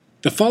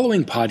The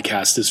following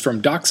podcast is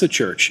from Doxa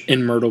Church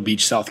in Myrtle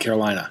Beach, South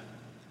Carolina.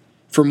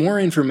 For more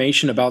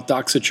information about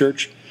Doxa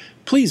Church,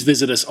 please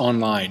visit us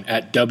online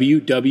at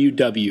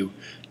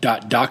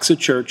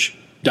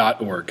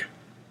www.doxachurch.org.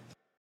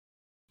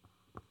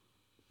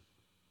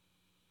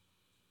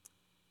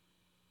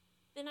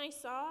 Then I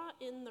saw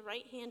in the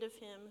right hand of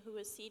him who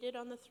was seated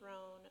on the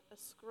throne a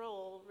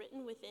scroll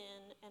written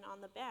within and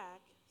on the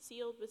back,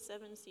 sealed with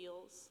 7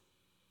 seals.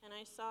 And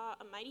I saw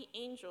a mighty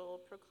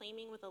angel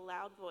proclaiming with a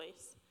loud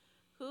voice,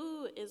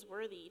 "Who is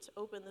worthy to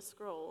open the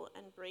scroll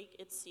and break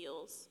its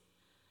seals?"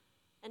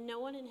 And no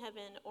one in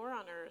heaven or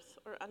on earth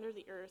or under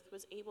the earth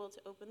was able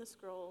to open the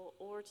scroll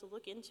or to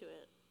look into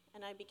it.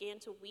 And I began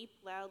to weep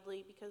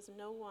loudly because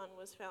no one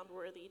was found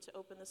worthy to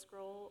open the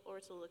scroll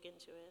or to look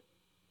into it.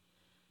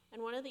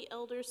 And one of the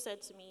elders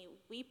said to me,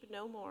 "Weep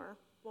no more.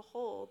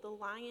 Behold, the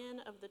Lion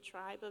of the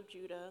tribe of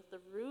Judah, the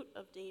Root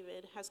of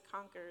David, has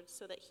conquered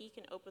so that he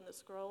can open the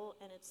scroll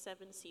and its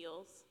 7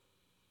 seals."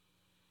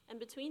 And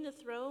between the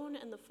throne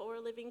and the 4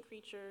 living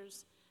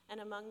creatures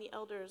and among the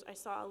elders I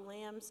saw a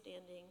lamb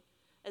standing,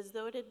 as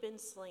though it had been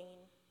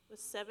slain, with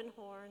 7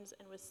 horns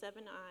and with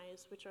 7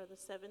 eyes, which are the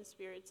 7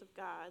 spirits of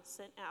God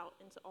sent out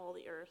into all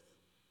the earth.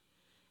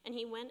 And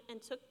he went and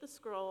took the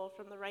scroll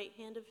from the right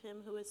hand of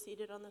him who was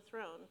seated on the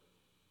throne.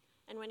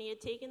 And when he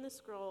had taken the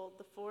scroll,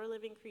 the 4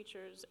 living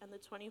creatures and the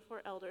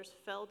 24 elders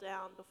fell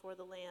down before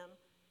the Lamb,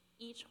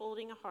 each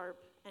holding a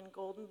harp and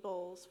golden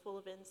bowls full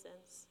of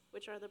incense,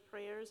 which are the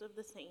prayers of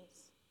the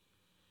saints.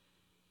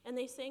 And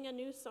they sang a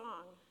new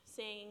song,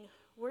 saying,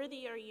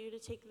 "Worthy are you to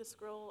take the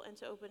scroll and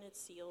to open its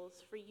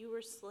seals, for you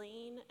were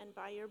slain, and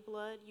by your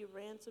blood you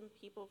ransomed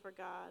people for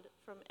God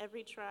from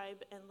every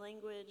tribe and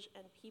language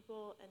and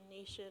people and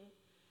nation.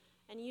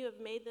 And you have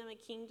made them a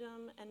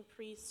kingdom and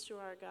priests to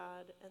our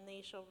God, and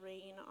they shall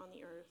reign on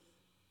the earth."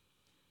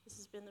 This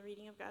has been the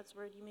reading of God's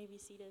word. You may be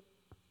seated.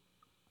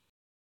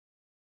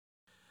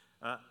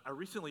 I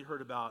recently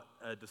heard about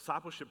a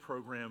discipleship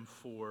program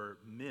for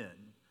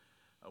men,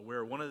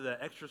 where one of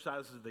the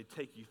exercises they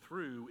take you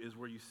through is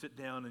where you sit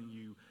down and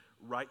you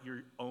write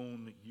your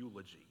own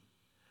eulogy.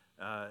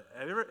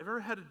 Have you ever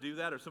had to do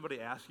that, or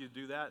somebody ask you to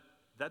do that?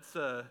 That's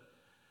a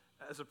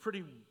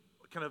pretty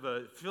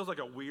feels like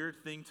a weird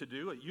thing to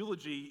do. A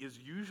eulogy is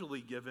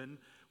usually given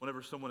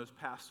whenever someone has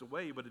passed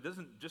away, but it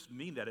doesn't just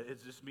mean that.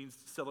 It just means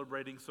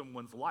celebrating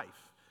someone's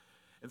life.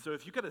 And so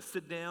if you kind of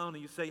sit down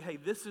and you say, "Hey,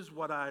 this is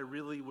what I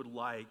really would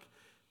like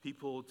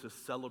people to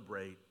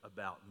celebrate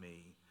about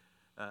me,"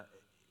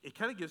 it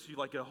kind of gives you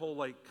like a whole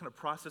kind of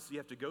process you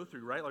have to go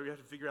through, right? Like you have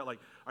to figure out all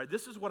right,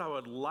 this is what I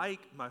would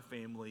like my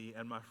family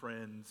and my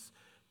friends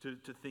to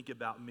think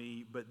about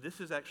me, but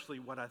this is actually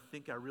what I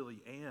think I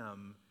really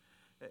am.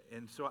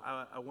 And so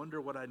I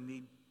wonder what I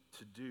need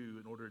to do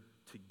in order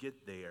to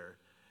get there.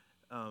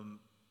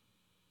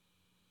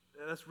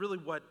 That's really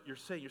what you're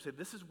saying. You're saying,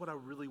 this is what I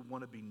really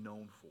want to be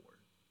known for.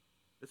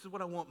 This is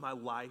what I want my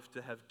life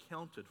to have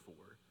counted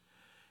for.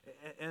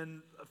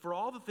 And for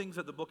all the things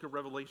that the book of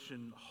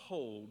Revelation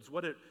holds,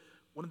 one of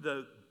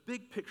the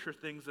big picture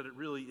things that it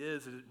really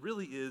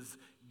is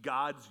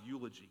God's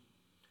eulogy.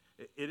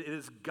 It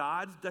is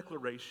God's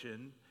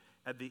declaration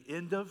at the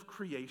end of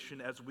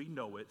creation as we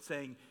know it,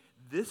 saying,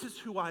 "This is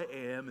who I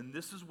am, and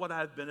this is what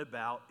I've been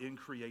about in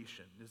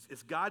creation."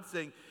 It's God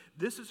saying,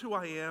 "This is who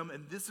I am,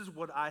 and this is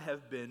what I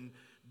have been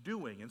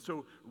doing." And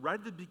so right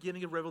at the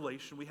beginning of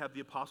Revelation, we have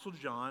the Apostle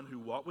John who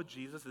walked with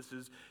Jesus. This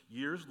is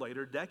years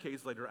later,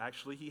 decades later,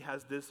 actually. He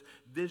has this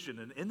vision.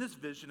 And in this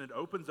vision, it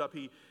opens up.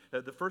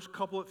 The first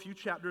few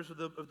chapters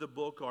of the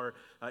book are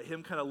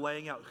him kind of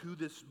laying out who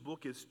this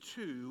book is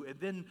to. And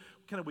then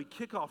we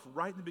kick off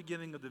right in the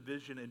beginning of the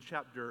vision in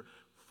chapter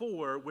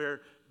 4,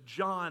 where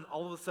John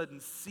all of a sudden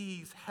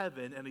sees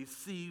heaven and he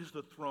sees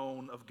the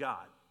throne of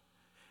God.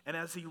 And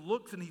as he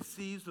looks and he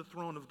sees the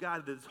throne of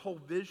God, this whole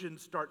vision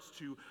starts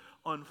to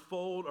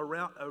unfold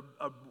around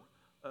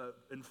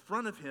in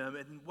front of him.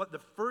 And one of the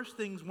first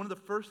things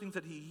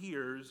that he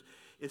hears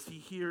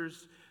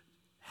is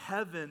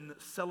heaven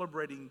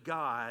celebrating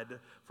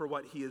God for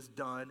what he has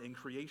done in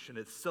creation.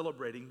 It's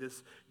celebrating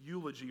this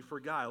eulogy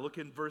for God. Look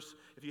in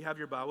if you have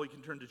your Bible, you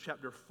can turn to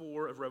chapter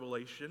 4 of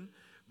Revelation.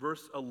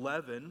 Verse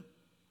 11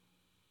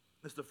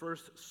 is the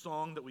first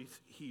song that we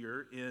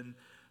hear in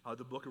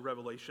the book of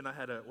Revelation. I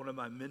had one of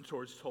my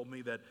mentors told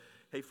me that,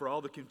 hey, for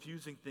all the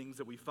confusing things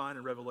that we find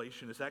in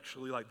Revelation, it's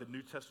actually like the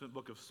New Testament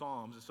book of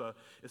Psalms.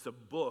 It's a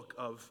book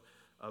of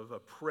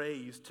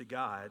praise to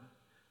God.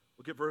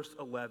 Look at verse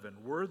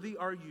 11. "Worthy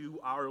are you,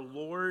 our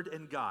Lord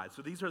and God."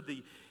 So these are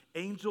the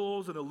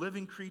angels and the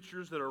living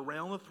creatures that are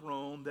around the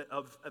throne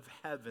of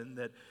heaven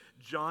that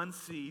John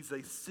sees.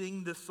 They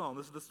sing this song.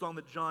 This is the song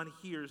that John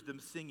hears them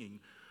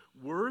singing.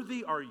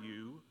 "Worthy are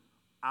you,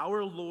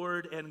 our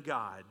Lord and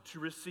God, to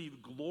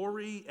receive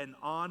glory and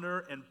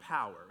honor and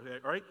power." Okay,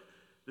 all right?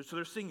 So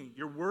they're singing,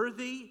 "You're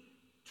worthy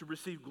to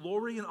receive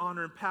glory and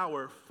honor and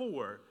power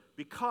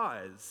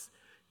because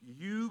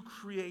you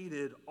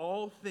created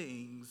all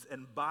things,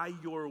 and by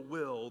your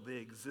will they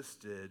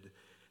existed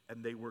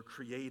and they were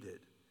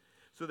created."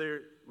 So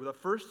the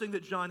first thing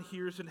that John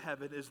hears in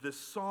heaven is this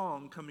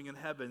song coming in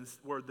heaven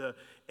where the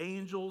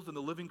angels and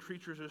the living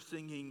creatures are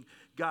singing,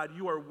 God,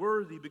 you are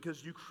worthy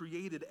because you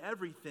created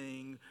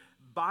everything.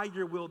 By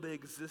your will they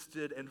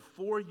existed, and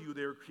for you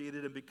they were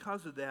created, and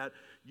because of that,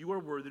 you are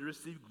worthy to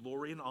receive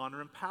glory and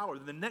honor and power.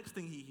 Then the next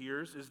thing he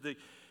hears is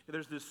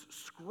there's this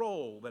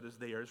scroll that is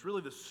there. It's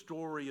really the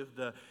story of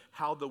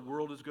how the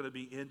world is going to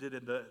be ended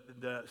and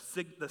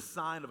the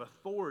sign of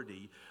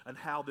authority and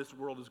how this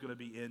world is going to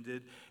be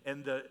ended.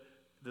 And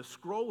the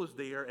scroll is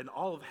there, and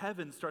all of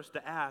heaven starts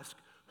to ask,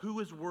 who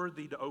is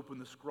worthy to open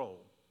the scroll?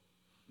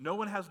 No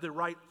one has the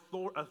right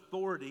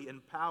authority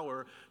and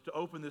power to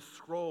open this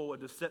scroll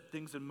and to set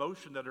things in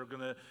motion that are going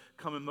to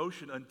come in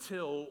motion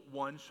until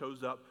one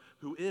shows up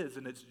who is,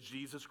 and it's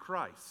Jesus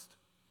Christ.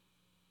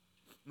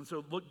 And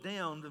so look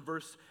down the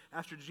verse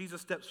after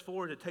Jesus steps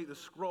forward to take the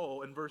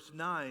scroll in verse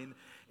 9,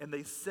 and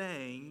they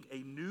sang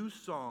a new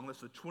song.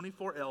 That's the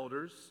 24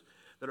 elders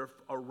that are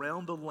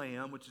around the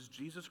Lamb, which is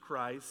Jesus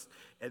Christ,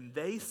 and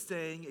they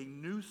sang a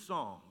new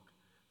song,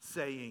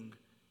 saying,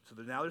 so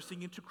now they're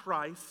singing to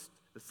Christ,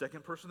 the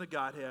second person of the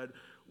Godhead,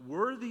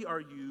 worthy are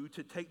you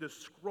to take the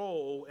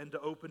scroll and to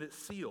open its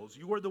seals.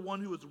 You are the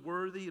one who is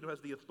worthy and who has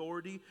the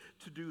authority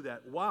to do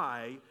that.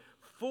 Why?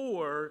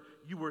 For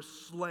you were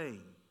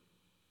slain,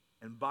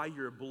 and by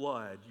your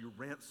blood you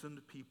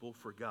ransomed people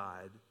for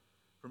God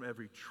from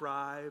every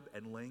tribe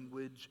and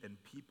language and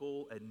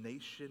people and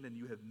nation, and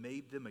you have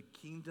made them a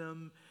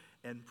kingdom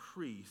and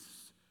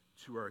priests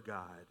to our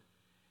God,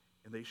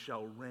 and they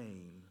shall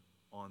reign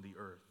on the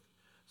earth.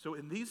 So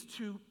in these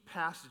two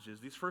passages,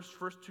 these first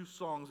two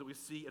songs that we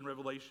see in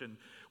Revelation,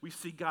 we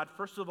see God,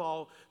 first of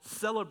all,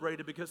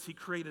 celebrated because he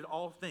created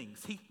all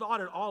things. He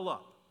thought it all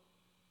up.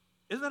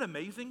 Isn't that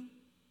amazing?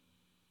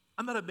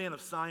 I'm not a man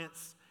of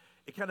science.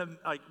 It kind of,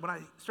 like, when I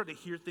start to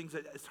hear things,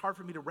 it's hard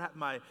for me to wrap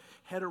my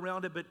head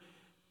around it, but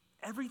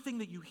everything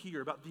that you hear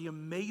about the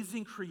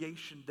amazing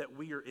creation that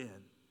we are in,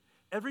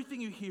 everything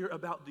you hear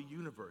about the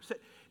universe,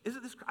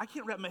 isn't this, I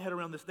can't wrap my head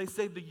around this. They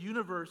say the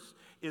universe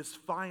is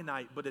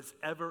finite, but it's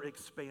ever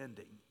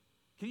expanding.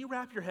 Can you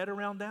wrap your head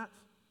around that?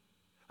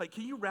 Like,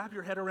 can you wrap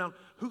your head around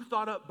who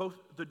thought up both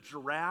the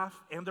giraffe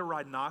and the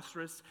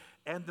rhinoceros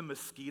and the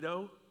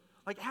mosquito?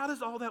 Like, how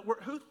does all that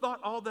work? Who thought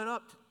all that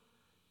up?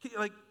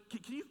 Can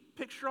you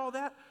picture all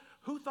that?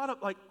 Who thought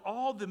up like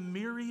all the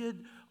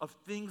myriad of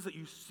things that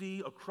you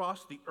see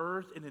across the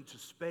earth and into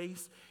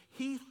space?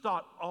 He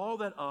thought all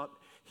that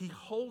up. He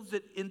holds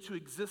it into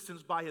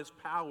existence by his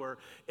power,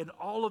 and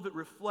all of it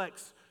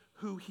reflects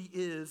who he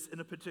is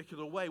in a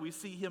particular way. We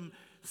see him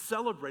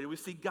celebrated. We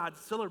see God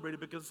celebrated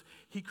because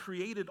he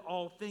created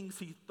all things.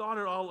 He thought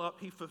it all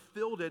up. He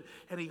fulfilled it,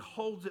 and he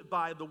holds it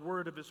by the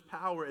word of his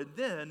power. And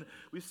then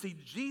we see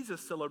Jesus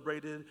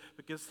celebrated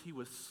because he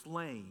was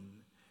slain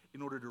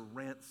in order to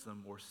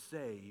ransom or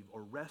save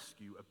or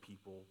rescue a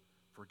people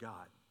for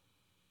God.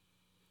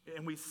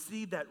 And we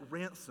see that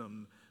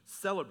ransom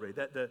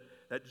celebrated,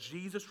 that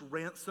Jesus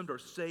ransomed or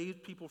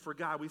saved people for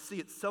God. We see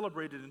it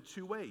celebrated in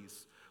two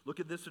ways. Look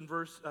at this in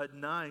verse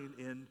 9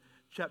 in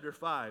chapter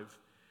 5.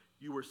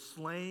 You were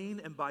slain,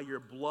 and by your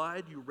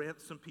blood you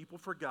ransomed people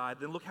for God.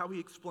 Then look how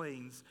he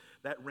explains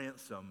that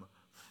ransom.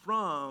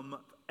 From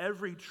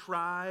every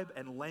tribe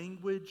and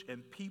language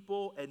and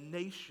people and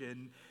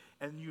nation,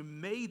 and you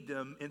made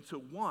them into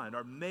one,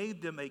 or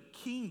made them a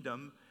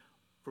kingdom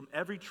from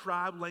every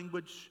tribe,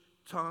 language,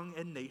 tongue,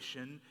 and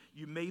nation.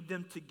 You made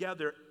them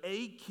together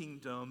a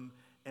kingdom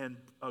and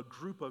a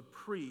group of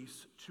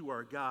priests to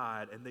our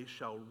God, and they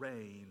shall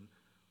reign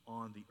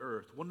on the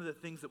earth. One of the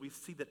things that we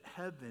see that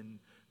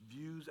heaven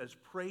views as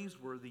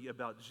praiseworthy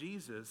about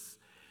Jesus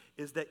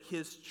is that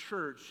his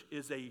church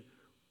is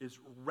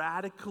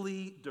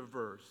radically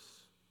diverse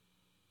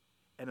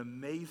and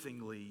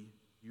amazingly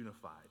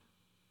unified.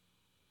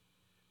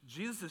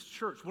 Jesus'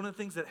 church, one of the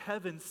things that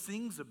heaven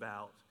sings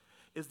about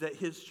is that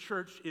his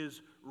church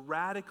is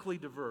radically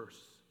diverse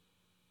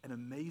and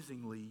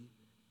amazingly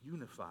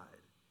unified.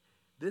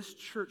 This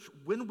church,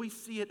 when we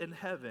see it in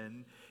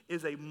heaven,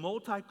 is a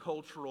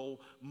multicultural,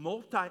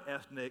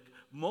 multi-ethnic,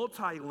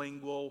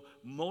 multilingual,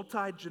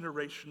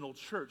 multi-generational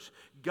church.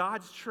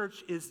 God's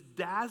church is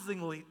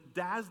dazzlingly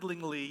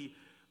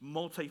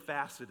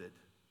multifaceted.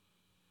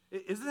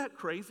 Isn't that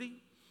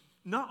crazy?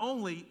 Not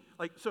only,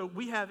 so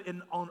we have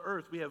on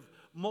earth, we have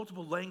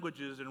multiple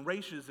languages and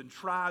races and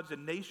tribes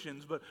and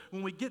nations, but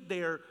when we get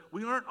there,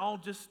 we aren't all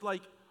just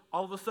like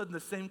all of a sudden the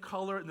same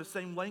color and the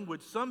same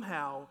language.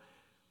 Somehow,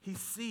 he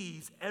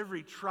sees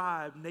every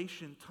tribe,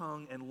 nation,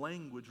 tongue, and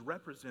language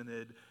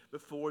represented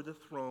before the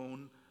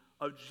throne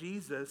of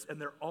Jesus,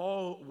 and they're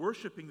all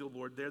worshiping the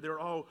Lord there. They're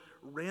all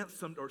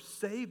ransomed or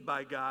saved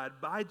by God,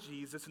 by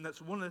Jesus, and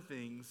that's one of the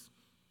things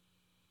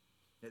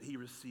that he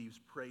receives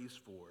praise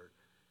for.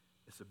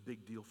 It's a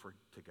big deal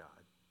to God.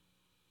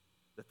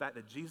 The fact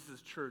that Jesus'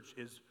 church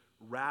is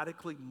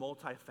radically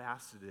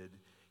multifaceted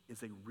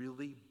is a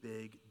really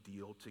big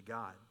deal to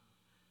God.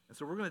 And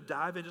so we're going to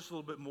dive in just a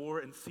little bit more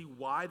and see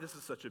why this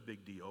is such a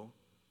big deal.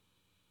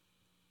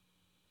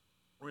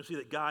 We're going to see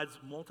that God's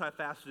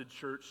multifaceted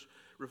church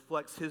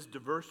reflects his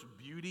diverse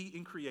beauty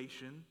in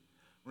creation.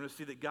 We're going to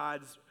see that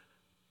God's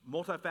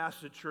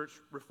multifaceted church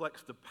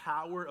reflects the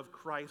power of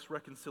Christ's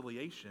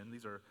reconciliation.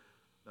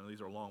 None of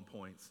these are long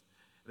points.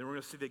 And then we're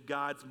going to see that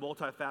God's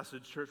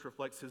multifaceted church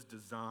reflects his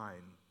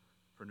design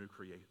for the new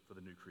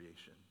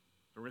creation.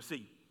 So we're going to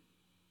see,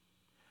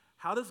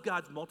 how does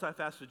God's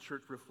multifaceted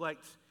church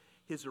reflect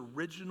his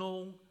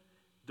original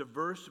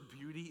diverse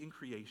beauty in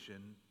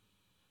creation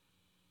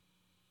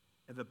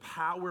and the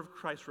power of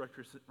Christ's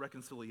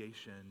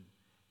reconciliation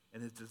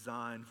and his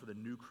design for the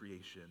new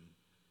creation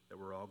that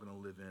we're all going to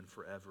live in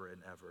forever and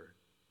ever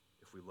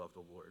if we love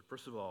the Lord?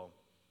 First of all,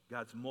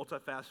 God's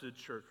multifaceted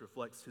church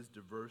reflects his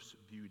diverse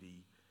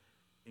beauty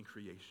in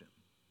creation.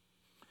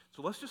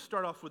 So let's just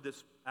start off with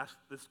this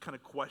kind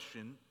of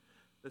question,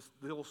 this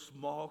little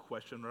small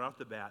question right off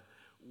the bat.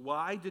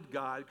 Why did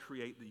God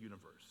create the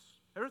universe?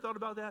 Ever thought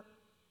about that?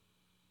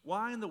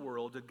 Why in the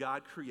world did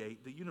God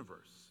create the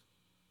universe?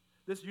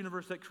 This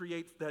universe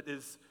that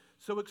is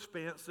so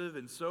expansive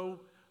and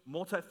so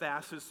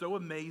multifaceted, so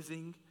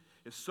amazing,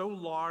 is so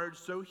large,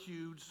 so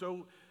huge,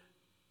 so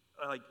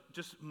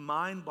just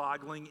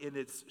mind-boggling in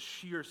its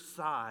sheer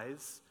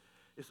size.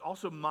 It's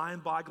also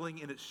mind-boggling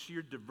in its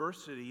sheer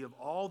diversity of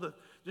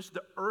just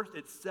the earth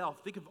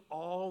itself. Think of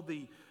all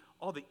the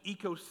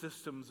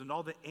ecosystems and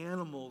all the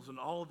animals and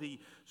all the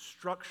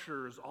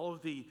structures, all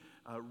of the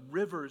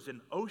rivers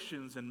and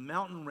oceans and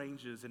mountain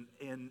ranges and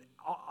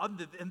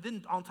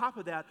then on top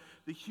of that,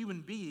 the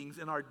human beings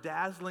and our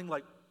dazzling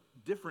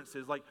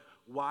differences.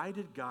 Why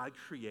did God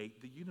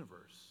create the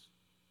universe?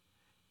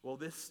 Well,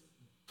 this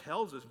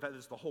tells us, in fact,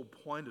 this is the whole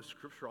point of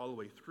Scripture all the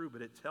way through,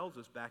 but it tells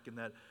us back in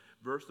that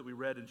verse that we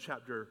read in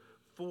chapter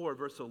 4,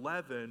 verse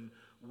 11,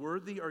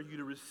 worthy are you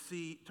to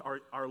receive,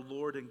 our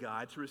Lord and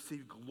God, to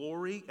receive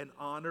glory and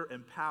honor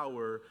and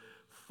power,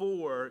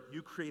 for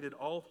you created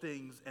all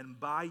things, and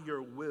by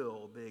your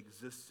will they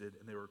existed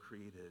and they were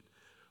created.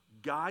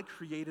 God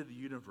created the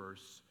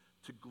universe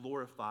to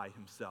glorify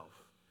himself.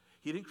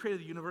 He didn't create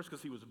the universe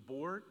because he was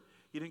bored.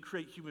 He didn't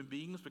create human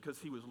beings because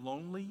he was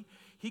lonely.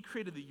 He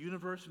created the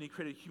universe and he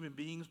created human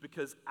beings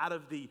because out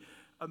of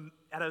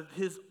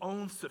his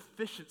own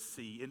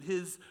sufficiency and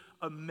his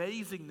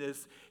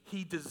amazingness,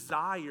 he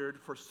desired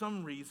for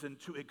some reason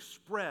to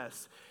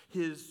express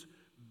his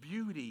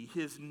beauty,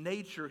 his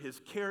nature, his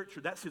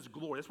character. That's his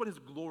glory. That's what his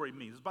glory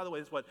means. By the way,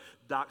 that's what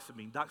doxa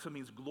means. Doxa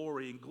means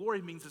glory, and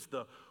glory means it's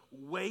the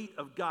weight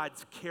of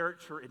God's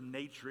character and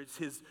nature. It's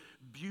his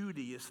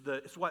beauty.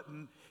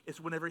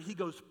 It's whenever he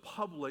goes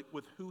public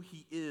with who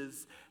he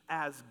is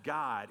as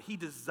God. He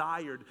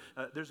desired,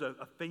 there's a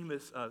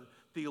famous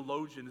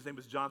theologian, his name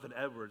is Jonathan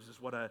Edwards,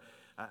 is what I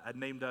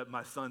named up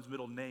my son's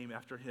middle name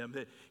after him.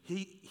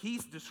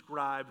 He's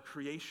described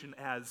creation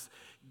as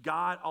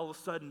God all of a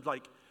sudden,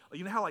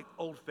 you know how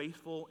Old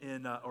Faithful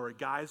or a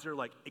geyser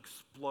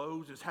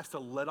explodes and has to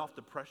let off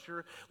the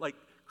pressure?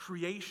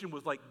 Creation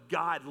was like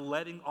God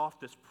letting off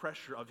this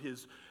pressure of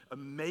his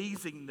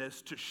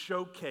amazingness to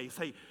showcase,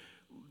 hey,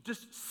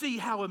 just see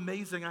how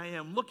amazing I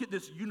am. Look at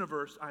this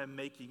universe I am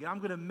making. And I'm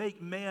going to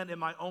make man in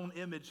my own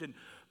image. And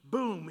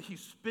boom, he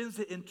spins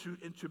it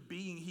into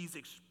being. He's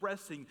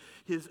expressing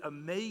his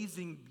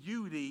amazing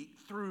beauty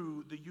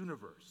through the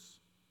universe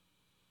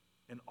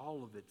in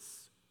all of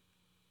its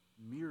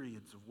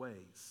myriads of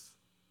ways,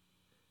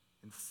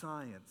 in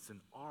science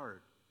and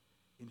art,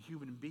 in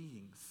human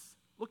beings.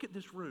 Look at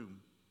this room.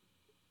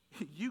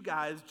 You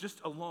guys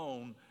just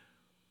alone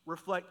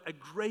reflect a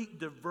great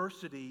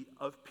diversity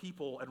of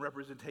people and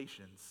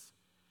representations.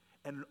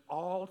 And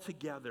all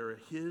together,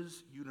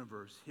 his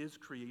universe, his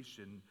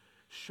creation,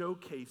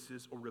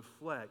 showcases or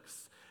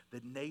reflects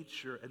the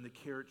nature and the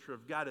character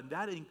of God. And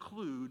that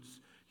includes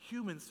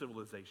human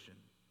civilization.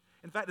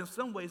 In fact, in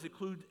some ways, it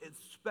includes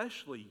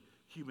especially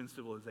human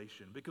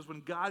civilization. Because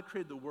when God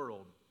created the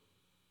world,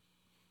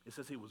 it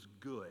says he was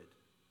good.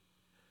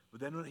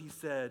 But then when he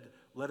said,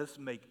 let us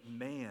make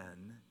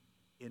man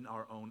in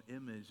our own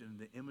image, in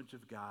the image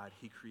of God,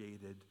 he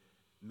created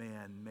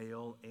man,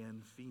 male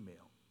and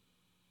female.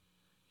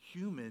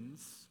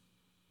 Humans,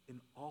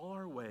 in all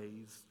our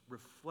ways,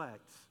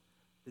 reflect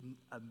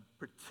a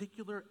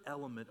particular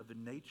element of the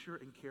nature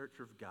and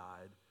character of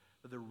God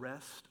that the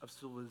rest of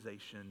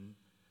civilization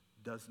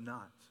does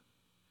not.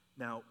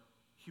 Now,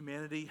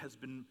 humanity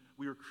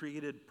we were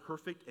created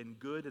perfect and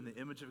good in the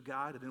image of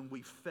God, and then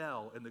we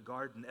fell in the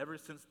garden. Ever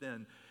since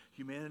then,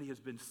 humanity has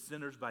been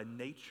sinners by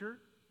nature,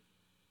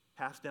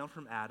 passed down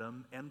from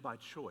Adam, and by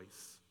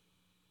choice.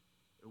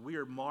 We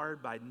are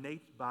marred by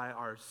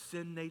our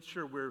sin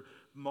nature. We're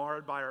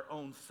marred by our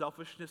own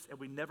selfishness, and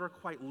we never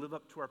quite live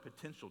up to our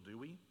potential, do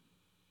we?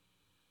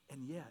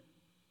 And yet,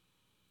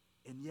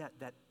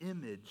 that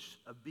image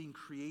of being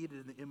created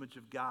in the image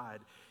of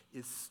God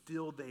is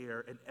still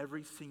there in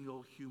every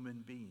single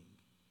human being.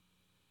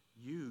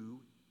 You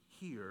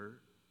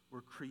here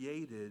were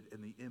created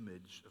in the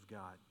image of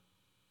God.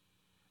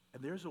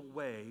 And there's a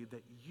way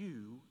that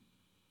you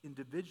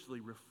individually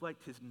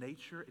reflect his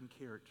nature and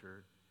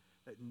character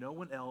that no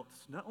one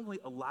else, not only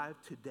alive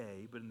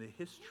today, but in the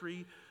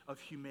history of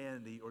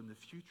humanity or in the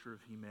future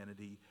of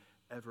humanity,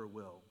 ever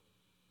will.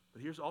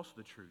 But here's also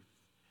the truth.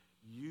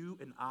 You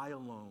and I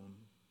alone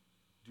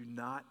do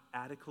not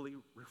adequately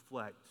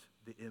reflect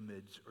the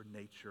image or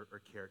nature or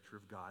character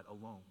of God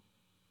alone.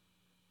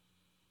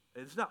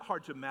 It's not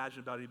hard to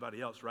imagine about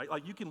anybody else, right?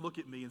 Like you can look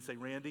at me and say,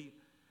 Randy,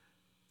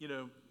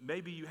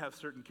 maybe you have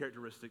certain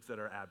characteristics that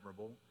are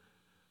admirable,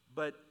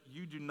 but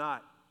you do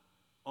not,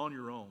 on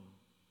your own,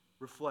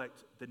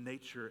 reflect the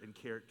nature and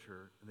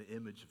character and the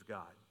image of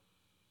God.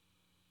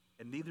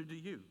 And neither do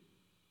you.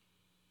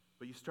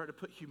 But you start to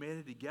put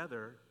humanity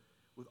together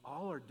with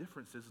all our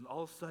differences, and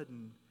all of a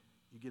sudden,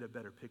 you get a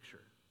better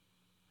picture.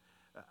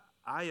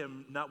 I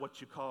am not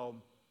what you call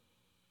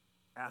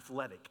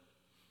athletic.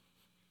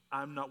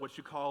 I'm not what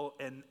you call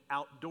an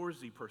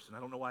outdoorsy person. I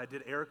don't know why I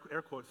did air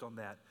quotes on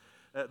that.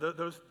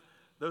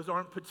 Those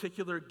aren't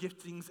particular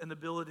giftings and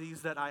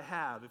abilities that I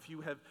have.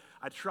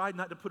 I tried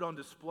not to put on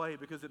display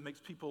because it makes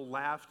people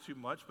laugh too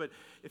much, but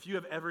if you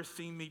have ever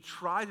seen me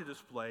try to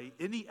display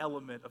any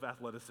element of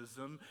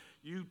athleticism,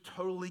 you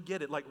totally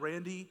get it. Like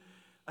Randy,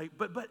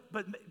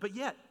 but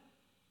yet,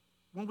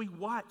 when we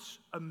watch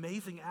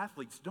amazing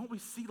athletes, don't we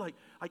see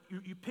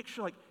you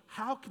picture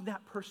how can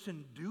that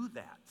person do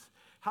that?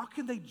 How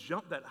can they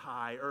jump that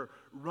high or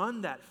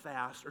run that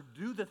fast or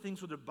do the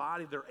things with their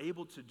body they're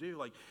able to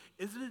do?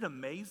 Isn't it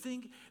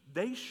amazing?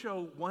 They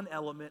show one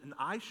element and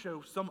I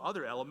show some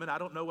other element. I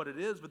don't know what it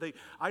is, but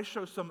I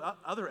show some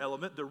other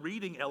element, the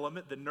reading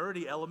element, the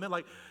nerdy element.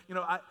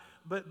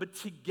 But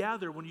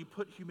together, when you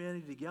put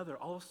humanity together,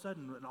 all of a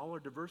sudden, in all our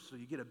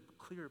diversity, you get a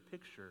clear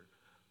picture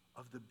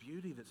of the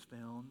beauty that's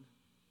found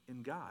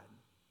in God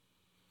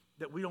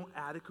that we don't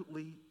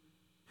adequately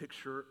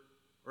picture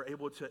or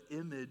able to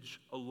image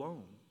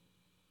alone.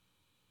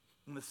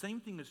 And the same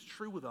thing is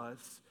true with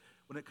us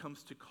when it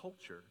comes to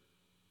culture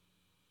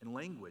and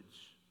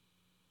language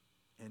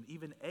and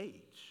even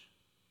age.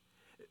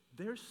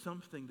 There's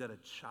something that a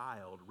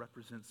child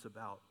represents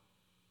about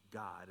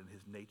God and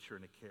his nature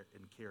and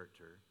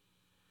character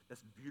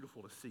that's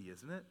beautiful to see,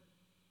 isn't it?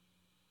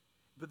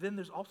 But then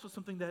there's also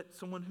something that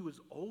someone who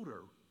is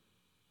older,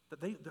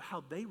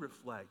 how they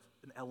reflect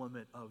an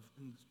element of,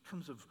 in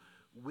terms of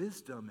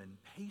wisdom and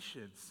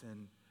patience,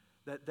 and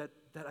that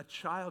a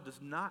child does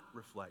not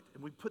reflect.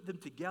 And we put them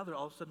together,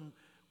 all of a sudden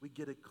we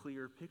get a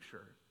clear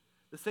picture.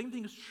 The same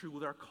thing is true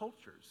with our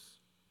cultures.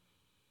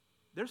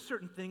 There's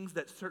certain things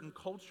that certain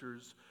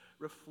cultures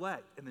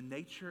reflect in the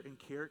nature and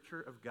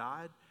character of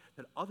God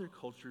that other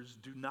cultures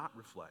do not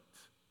reflect.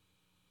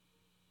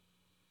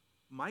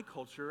 My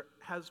culture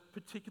has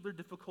particular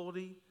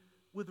difficulty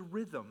with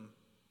rhythm.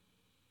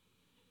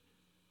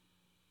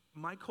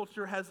 My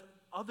culture has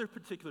other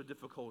particular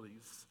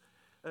difficulties.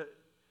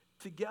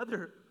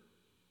 Together,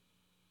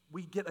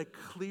 we get a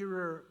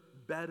clearer,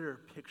 better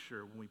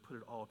picture when we put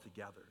it all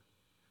together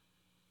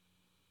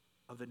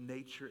of the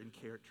nature and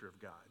character of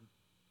God.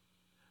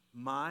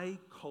 My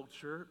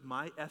culture,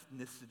 my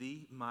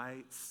ethnicity, my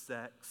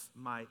sex,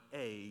 my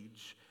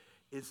age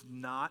is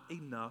not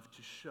enough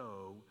to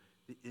show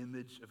the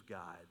image of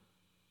God.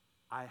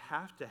 I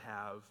have to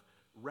have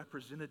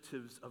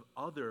representatives of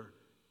other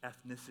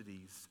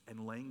ethnicities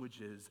and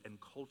languages and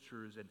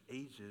cultures and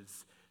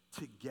ages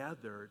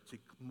together to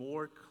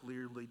more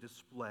clearly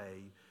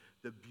display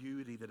the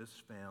beauty that is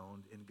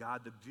found in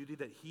God, the beauty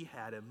that he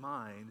had in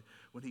mind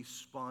when he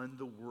spun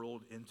the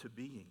world into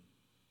being.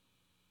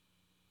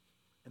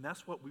 And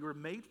that's what we were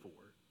made for.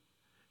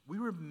 We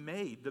were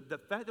made, the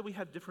fact that we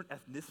have different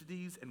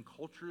ethnicities and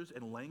cultures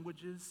and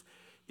languages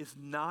is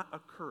not a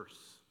curse.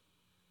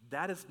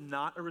 That is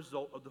not a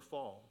result of the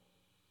fall.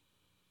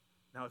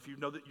 Now, if you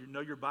know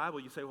your Bible,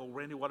 you say, well,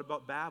 Randy, what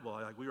about Babel?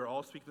 We were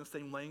all speaking the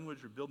same language,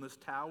 we're building this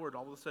tower, and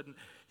all of a sudden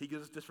he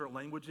gives us different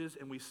languages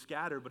and we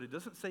scatter, but it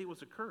doesn't say it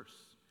was a curse.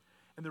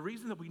 And the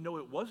reason that we know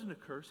it wasn't a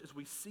curse is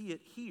we see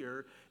it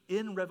here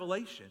in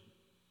Revelation.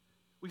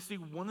 We see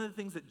one of the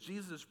things that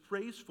Jesus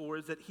prays for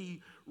is that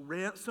he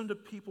ransomed a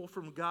people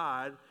from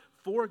God,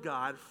 for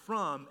God,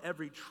 from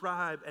every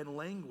tribe and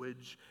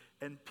language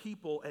and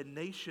people and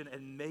nation,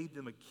 and made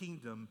them a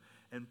kingdom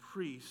and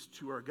priests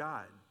to our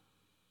God.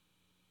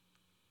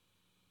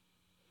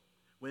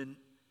 When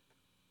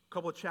a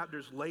couple of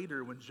chapters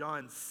later, when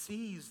John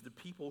sees the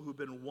people who've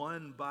been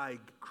won by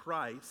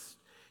Christ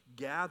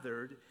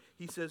gathered,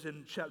 he says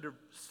in chapter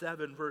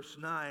 7, verse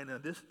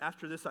 9,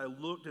 after this I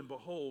looked, and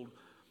behold,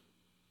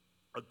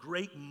 a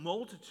great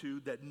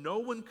multitude that no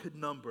one could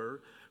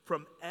number,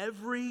 from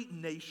every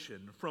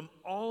nation, from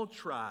all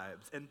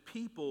tribes and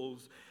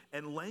peoples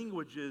and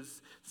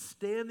languages,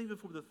 standing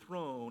before the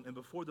throne and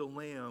before the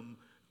Lamb,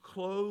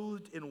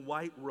 clothed in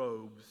white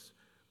robes,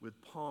 with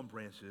palm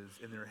branches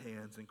in their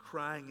hands, and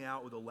crying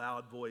out with a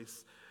loud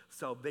voice,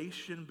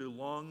 "Salvation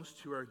belongs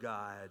to our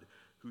God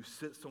who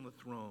sits on the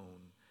throne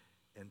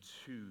and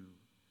to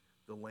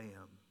the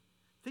Lamb."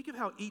 Think of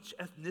how each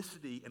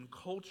ethnicity and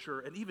culture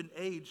and even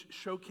age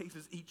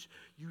showcases each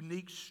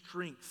unique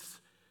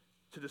strengths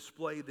to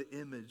display the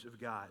image of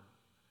God.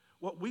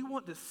 What we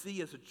want to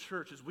see as a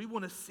church is we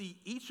want to see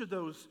each of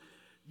those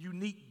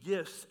unique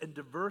gifts and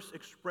diverse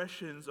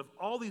expressions of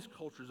all these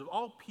cultures, of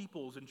all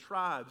peoples and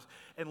tribes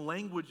and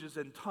languages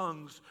and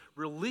tongues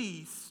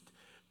released,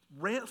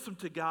 ransomed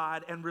to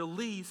God and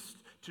released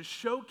to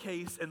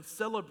showcase and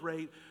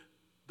celebrate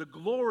the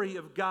glory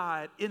of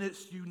God in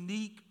its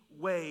unique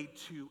way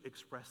to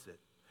express it.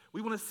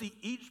 We want to see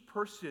each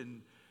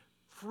person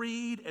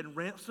freed and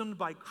ransomed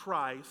by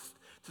Christ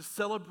to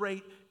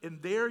celebrate in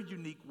their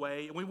unique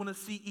way. And we want to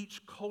see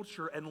each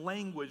culture and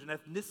language and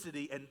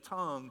ethnicity and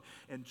tongue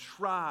and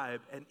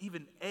tribe and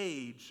even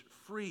age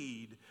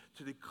freed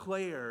to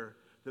declare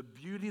the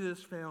beauty that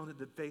is found in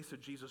the face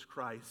of Jesus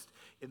Christ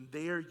in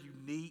their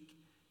unique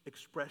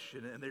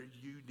expression and their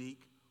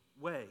unique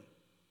way.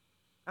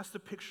 That's the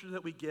picture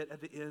that we get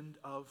at the end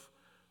of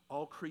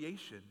all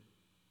creation.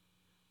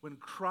 When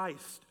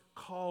Christ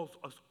calls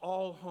us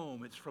all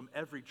home, it's from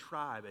every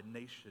tribe and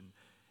nation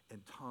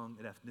and tongue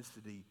and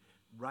ethnicity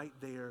right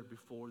there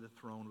before the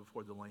throne,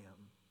 before the Lamb.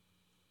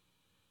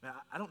 Now,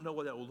 I don't know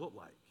what that will look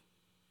like.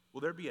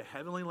 Will there be a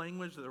heavenly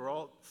language that we're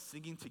all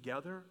singing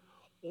together?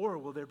 Or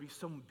will there be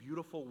some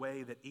beautiful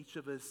way that each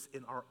of us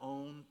in our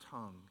own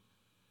tongue,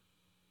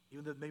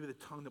 even though maybe the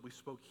tongue that we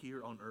spoke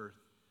here on earth,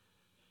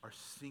 are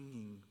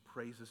singing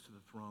praises to the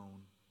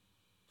throne,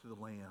 to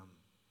the Lamb,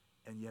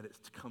 and yet it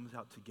comes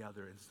out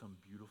together in some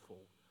beautiful,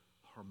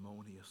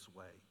 harmonious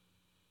way.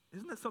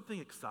 Isn't that something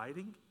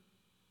exciting?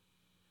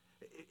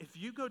 If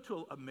you go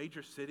to a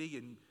major city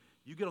and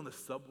you get on the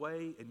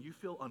subway and you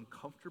feel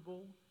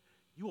uncomfortable,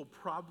 you will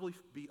probably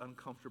be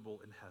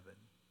uncomfortable in heaven.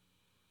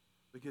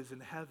 Because in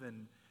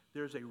heaven,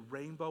 there's a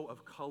rainbow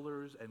of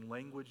colors and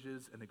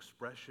languages and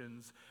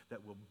expressions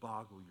that will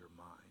boggle your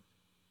mind.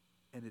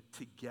 And it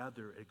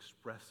together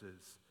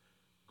expresses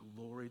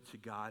glory to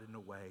God in a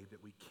way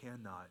that we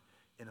cannot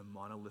in a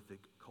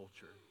monolithic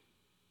culture.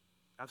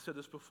 I've said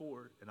this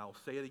before, and I'll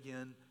say it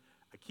again.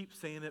 I keep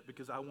saying it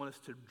because I want us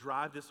to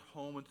drive this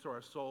home into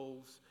our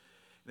souls,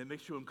 and it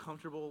makes you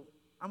uncomfortable.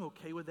 I'm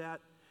okay with that.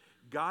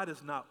 God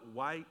is not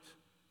white.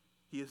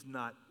 He is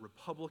not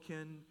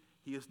Republican.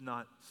 He is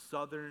not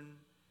Southern.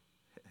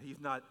 He's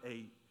not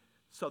a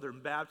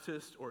Southern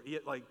Baptist or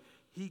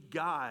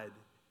God.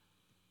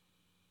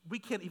 We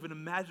can't even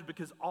imagine,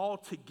 because all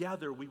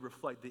together we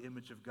reflect the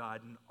image of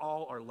God in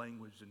all our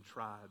language and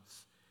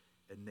tribes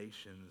and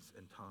nations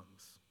and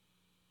tongues.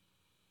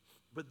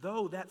 But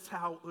though that's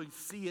how we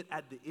see it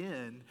at the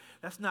end,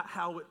 that's not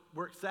how it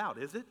works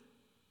out, is it?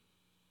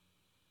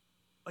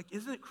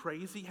 Isn't it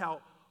crazy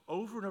how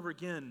over and over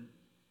again,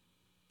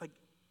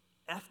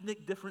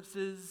 ethnic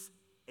differences,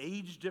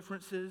 age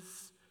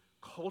differences,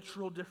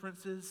 cultural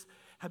differences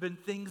have been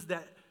things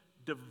that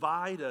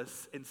divide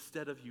us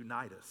instead of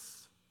unite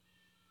us?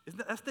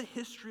 That's the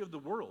history of the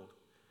world.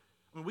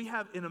 I mean,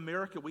 in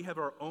America, we have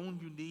our own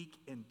unique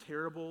and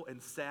terrible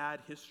and sad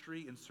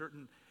history in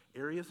certain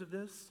areas of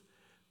this.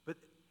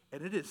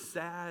 And it is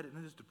sad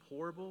and it is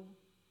deplorable,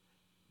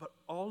 but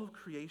all of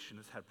creation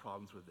has had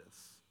problems with this.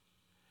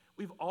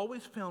 We've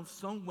always found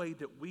some way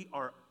that we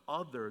are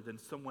other than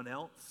someone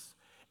else,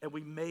 and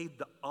we made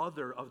the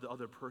other of the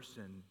other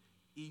person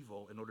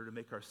evil in order to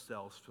make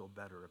ourselves feel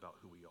better about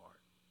who we are.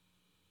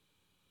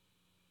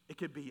 It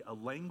could be a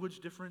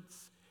language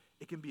difference.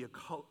 It can be a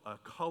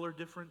color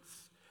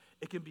difference.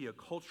 It can be a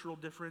cultural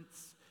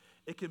difference.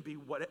 It can be,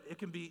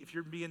 if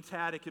you're being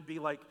Tad, it could be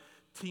like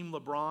Team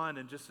LeBron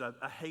and just a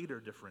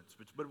hater difference.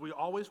 But we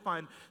always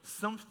find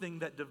something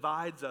that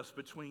divides us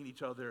between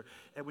each other,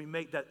 and we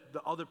make that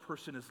the other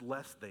person is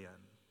less than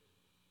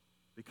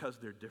because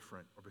they're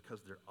different or because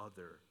they're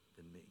other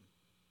than me.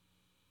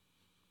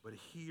 But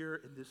here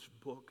in this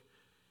book,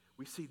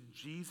 we see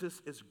Jesus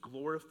is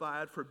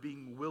glorified for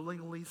being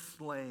willingly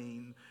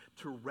slain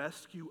to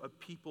rescue a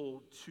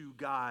people to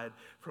God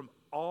from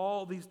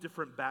all these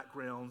different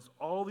backgrounds,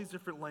 all these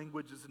different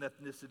languages and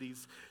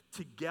ethnicities,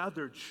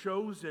 together,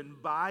 chosen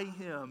by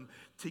him,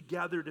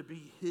 together to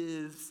be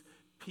his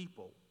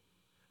people.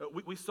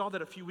 We saw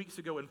that a few weeks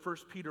ago in 1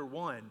 Peter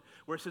 1,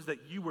 where it says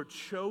that you were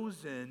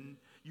chosen,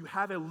 you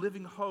have a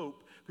living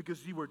hope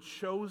because you were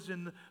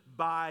chosen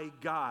by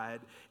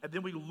God. And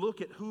then we look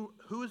at who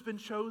has been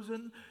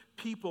chosen.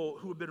 People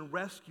who have been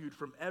rescued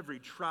from every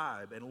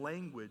tribe and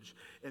language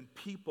and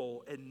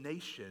people and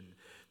nation.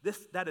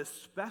 That is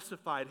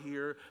specified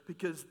here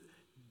because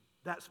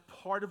that's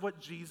part of what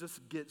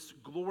Jesus gets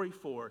glory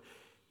for.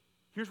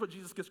 Here's what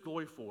Jesus gets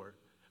glory for.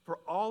 For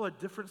all the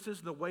differences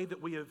in the way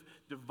that we have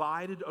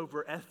divided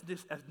over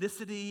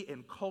ethnicity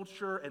and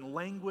culture and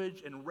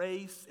language and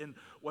race and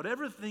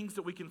whatever things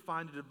that we can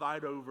find to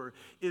divide over,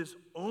 is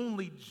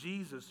only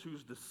Jesus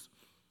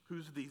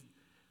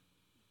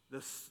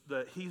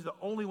he's the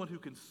only one who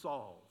can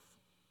solve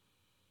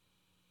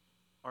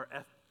our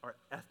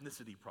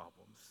ethnicity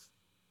problems.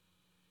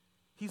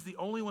 He's the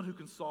only one who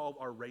can solve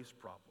our race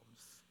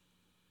problems.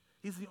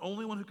 He's the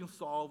only one who can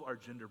solve our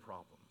gender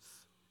problems.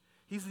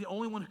 He's the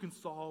only one who can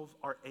solve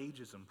our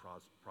ageism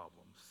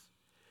problems.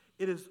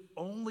 It is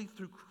only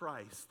through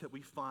Christ that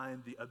we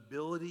find the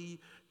ability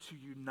to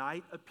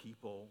unite a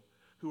people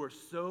who are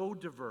so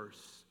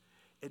diverse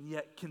and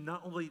yet can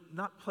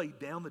not play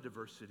down the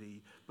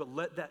diversity, but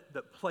let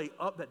that play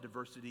up that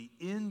diversity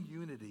in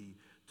unity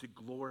to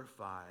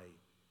glorify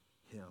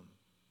him.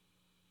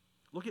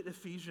 Look at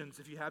Ephesians,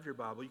 if you have your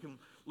Bible. You can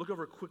look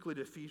over quickly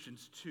to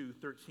Ephesians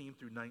 2:13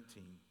 through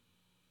 19.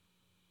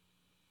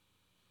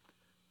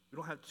 We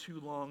don't have too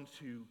long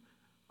to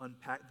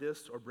unpack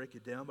this or break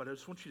it down, but I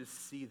just want you to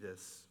see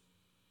this.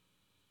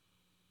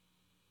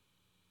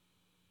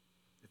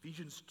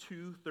 Ephesians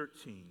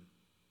 2:13.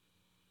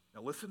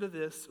 Now listen to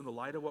this in the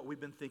light of what we've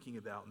been thinking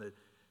about, and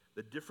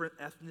the different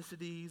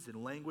ethnicities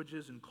and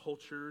languages and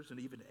cultures and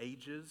even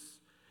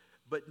ages.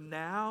 But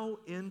now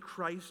in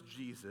Christ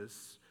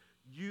Jesus,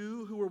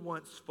 you who were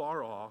once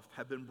far off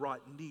have been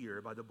brought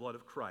near by the blood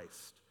of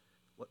Christ.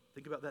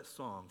 Think about that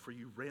song, for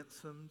you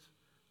ransomed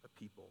a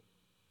people.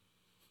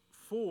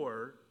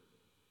 For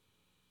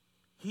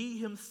he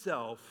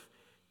himself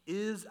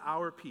is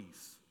our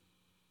peace,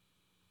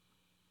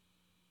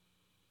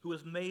 who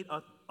has made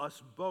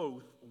us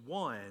both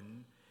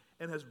one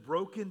and has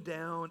broken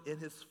down in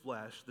his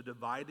flesh the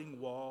dividing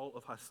wall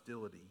of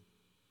hostility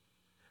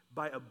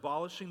by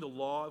abolishing the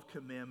law of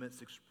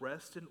commandments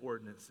expressed in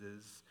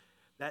ordinances,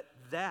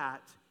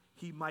 that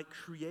he might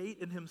create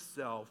in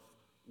himself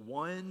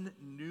one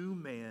new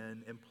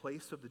man in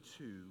place of the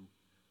two,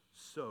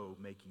 so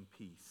making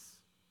peace,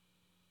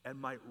 and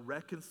might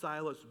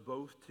reconcile us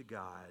both to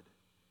God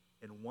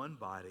in one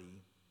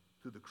body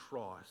through the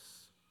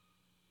cross,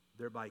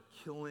 thereby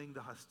killing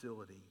the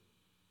hostility.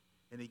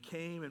 And he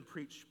came and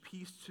preached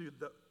peace to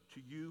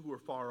you who are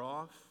far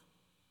off,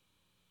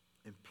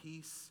 and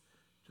peace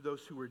to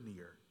those who are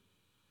near.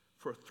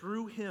 For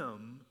through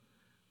him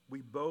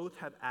we both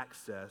have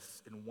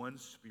access in one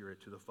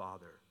spirit to the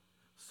Father.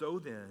 So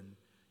then,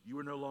 you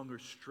are no longer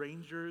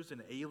strangers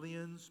and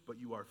aliens, but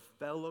you are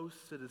fellow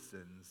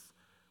citizens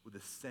with the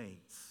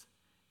saints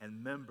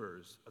and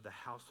members of the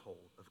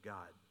household of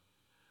God.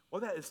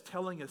 What that is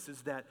telling us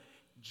is that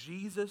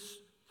Jesus,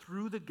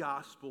 through the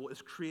gospel,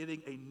 is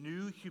creating a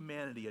new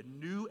humanity, a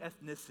new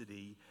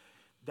ethnicity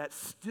that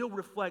still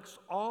reflects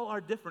all our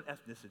different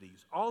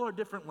ethnicities, all our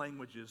different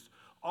languages,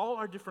 all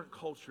our different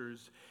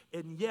cultures,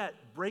 and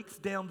yet breaks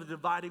down the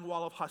dividing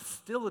wall of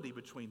hostility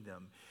between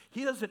them.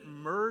 He doesn't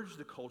merge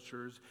the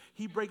cultures.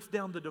 He breaks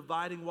down the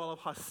dividing wall of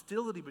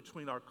hostility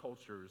between our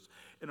cultures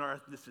and our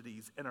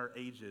ethnicities and our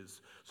ages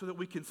so that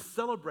we can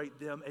celebrate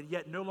them and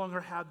yet no longer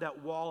have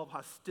that wall of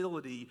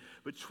hostility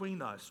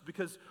between us.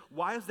 Because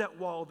why is that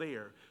wall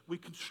there? We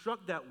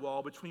construct that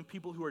wall between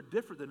people who are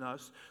different than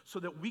us so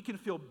that we can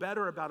feel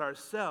better about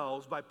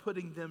ourselves by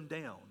putting them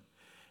down.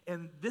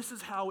 And this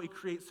is how it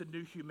creates a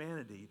new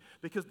humanity,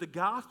 because the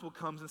gospel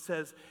comes and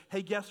says,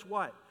 hey, guess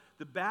what?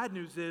 The bad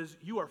news is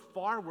you are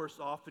far worse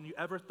off than you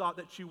ever thought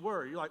that you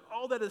were. You're like,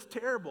 oh, that is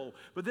terrible.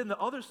 But then the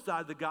other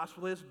side of the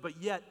gospel is,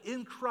 but yet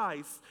in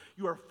Christ,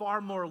 you are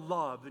far more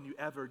loved than you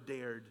ever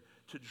dared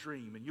to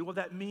dream. And you know what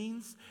that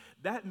means?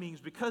 That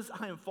means because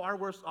I am far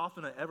worse off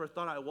than I ever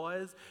thought I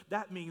was,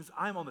 that means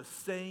I'm on the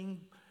same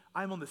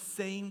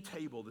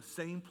table, the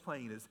same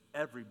plane as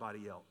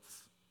everybody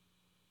else.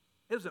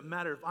 It doesn't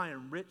matter if I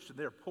am rich and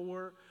they're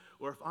poor,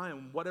 or if I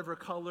am whatever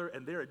color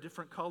and they're a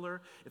different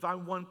color, if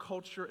I'm one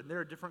culture and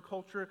they're a different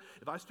culture,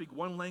 if I speak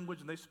one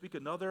language and they speak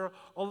another,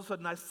 all of a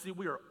sudden I see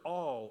we are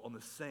all on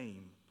the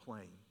same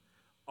plane,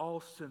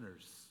 all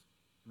sinners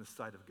in the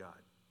sight of God,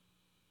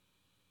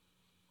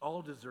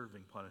 all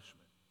deserving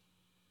punishment.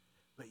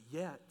 But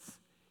yet,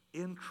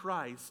 in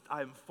Christ,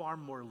 I am far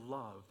more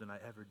loved than I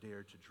ever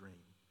dared to dream.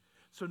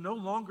 So no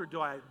longer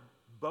do I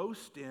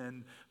boast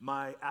in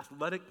my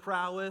athletic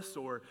prowess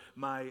or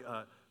my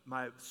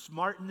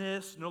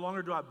smartness. No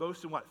longer do I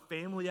boast in what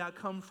family I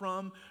come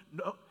from.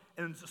 No,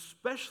 and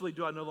especially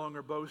do I no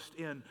longer boast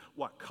in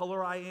what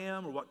color I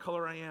am or what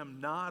color I am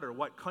not, or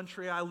what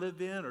country I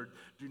live in or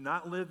do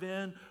not live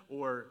in,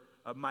 or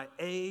my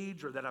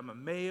age, or that I'm a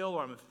male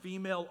or I'm a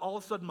female. All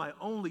of a sudden, my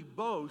only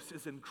boast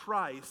is in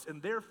Christ,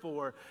 and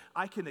therefore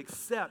I can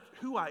accept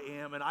who I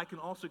am, and I can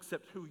also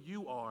accept who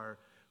you are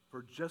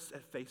for just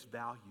at face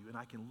value. And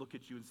I can look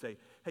at you and say,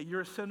 hey,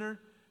 you're a sinner?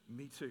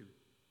 Me too.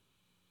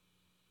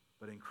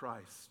 But in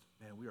Christ,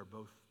 man, we are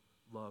both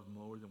loved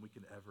more than we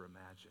can ever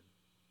imagine.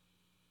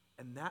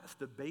 And that's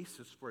the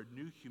basis for a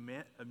new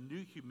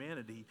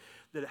humanity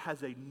that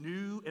has a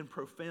new and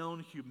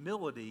profound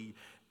humility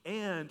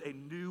and a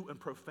new and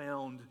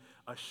profound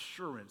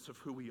assurance of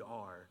who we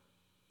are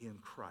in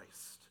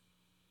Christ.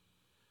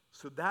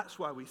 So that's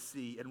why we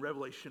see in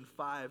Revelation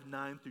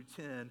 5:9 through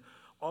 10,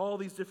 all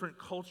these different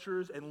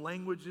cultures and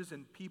languages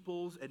and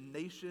peoples and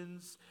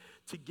nations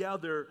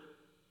together.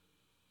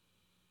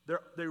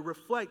 They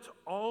reflect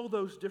all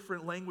those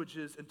different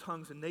languages and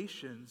tongues and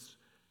nations,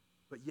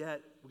 but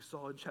yet we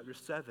saw in chapter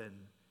 7,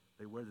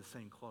 they wear the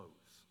same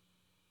clothes,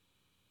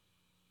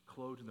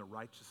 clothed in the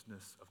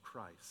righteousness of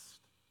Christ,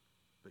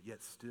 but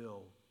yet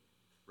still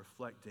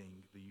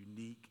reflecting the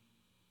unique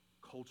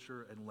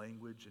culture and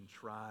language and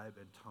tribe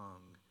and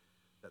tongue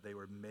that they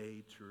were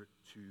made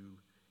to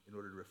in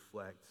order to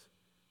reflect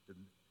the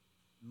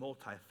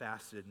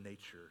multifaceted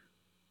nature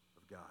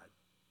of God.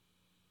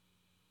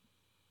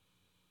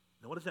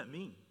 Now, what does that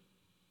mean?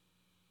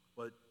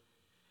 Well,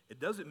 it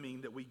doesn't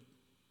mean that we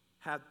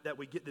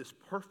get this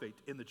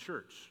perfect in the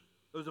church.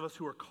 Those of us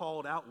who are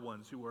called out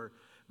ones, who are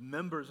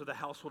members of the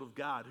household of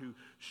God, who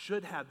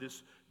should have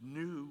this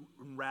new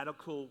and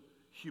radical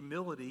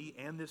humility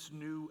and this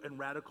new and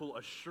radical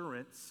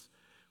assurance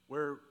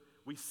where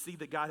we see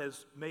that God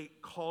has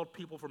called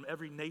people from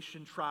every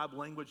nation, tribe,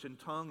 language, and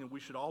tongue, and we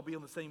should all be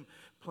on the same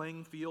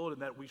playing field,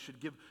 and that we should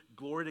give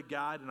glory to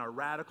God in our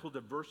radical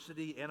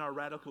diversity and our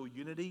radical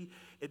unity.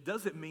 It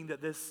doesn't mean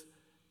that this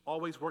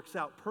always works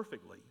out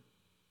perfectly.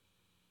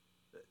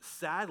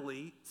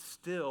 Sadly,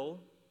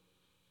 still,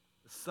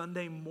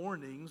 Sunday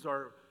mornings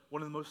are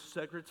one of the most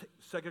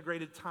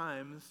segregated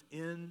times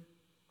in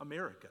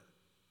America.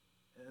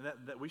 And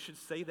that we should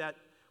say that,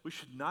 we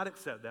should not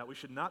accept that, we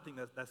should not think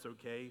that that's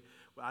okay.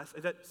 I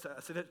say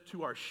that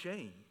to our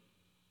shame.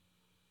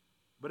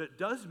 But it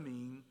does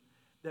mean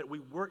that we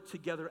work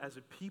together as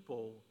a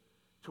people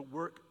to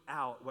work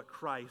out what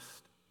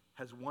Christ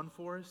has won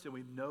for us, and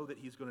we know that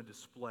he's going to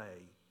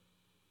display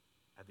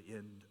at the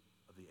end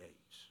of the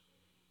age.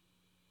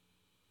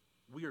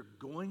 We are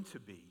going to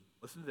be,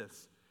 listen to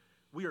this,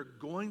 we are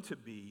going to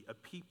be a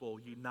people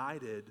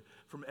united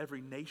from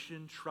every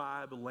nation,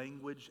 tribe,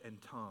 language, and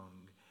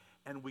tongue.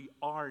 And we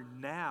are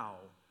now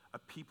a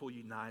people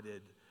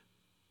united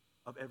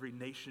of every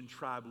nation,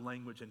 tribe,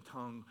 language, and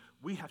tongue.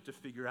 We have to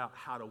figure out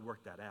how to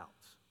work that out.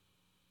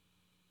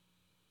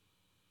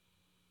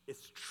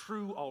 It's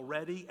true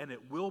already, and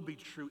it will be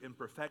true in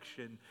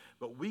perfection,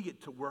 but we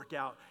get to work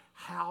out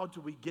how do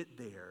we get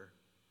there,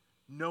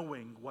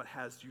 knowing what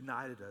has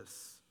united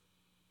us.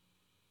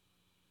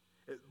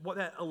 What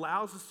that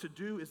allows us to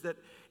do is that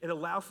it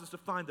allows us to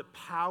find the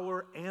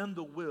power and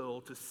the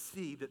will to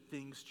see that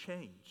things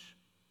change.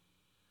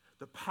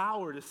 The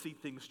power to see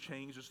things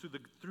change is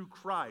through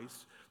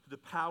Christ, through the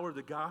power of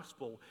the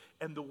gospel.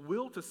 And the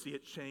will to see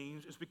it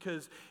change is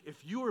because if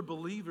you are a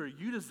believer,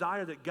 you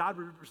desire that God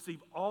would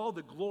receive all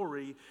the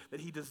glory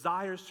that he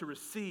desires to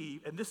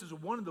receive. And this is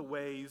one of the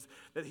ways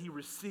that he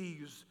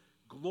receives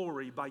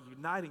glory, by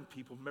uniting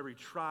people from every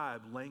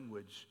tribe,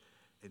 language,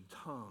 and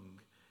tongue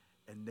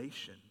and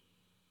nation.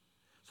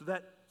 So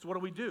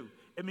what do?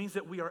 It means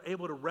that we are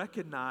able to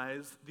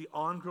recognize the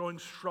ongoing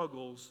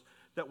struggles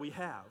that we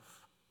have.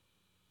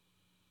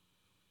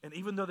 And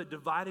even though the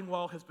dividing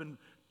wall has been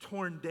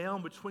torn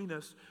down between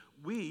us,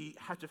 we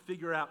have to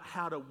figure out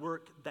how to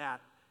work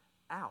that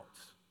out.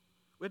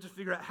 We have to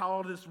figure out how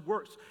all this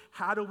works.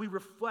 How do we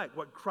reflect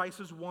what Christ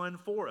has won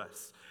for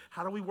us?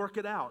 How do we work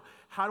it out?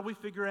 How do we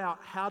figure out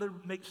how to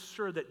make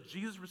sure that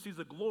Jesus receives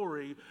the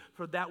glory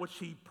for that which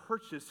he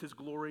purchased his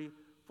glory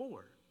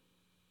for?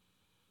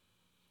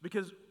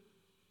 Because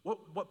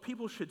what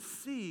people should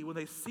see when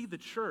they see the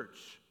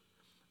church,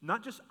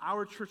 not just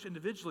our church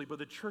individually, but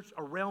the church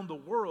around the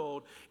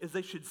world, is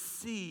they should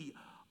see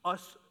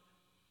us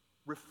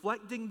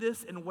reflecting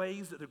this in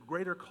ways that the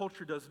greater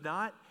culture does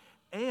not,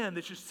 and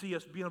they should see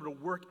us being able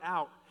to work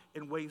out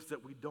in ways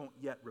that we don't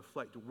yet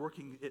reflect,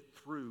 working it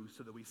through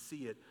so that we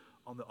see it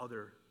on the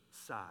other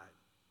side.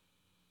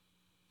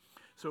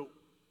 So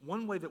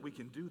one way that we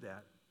can do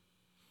that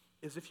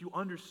is if you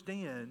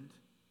understand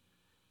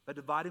that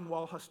dividing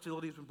wall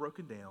hostility has been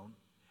broken down,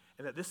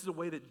 and that this is a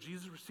way that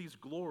Jesus receives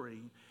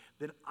glory,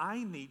 then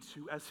I need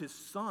to, as his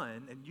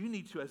son, and you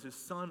need to, as his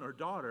son or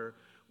daughter,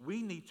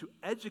 we need to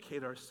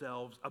educate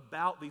ourselves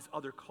about these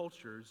other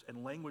cultures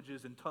and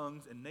languages and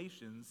tongues and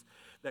nations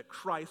that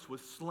Christ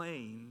was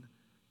slain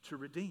to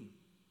redeem.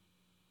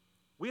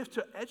 We have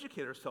to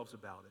educate ourselves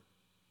about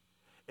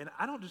it.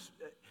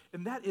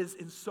 And that is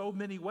in so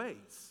many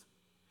ways.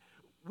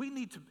 We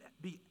need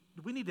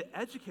to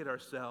educate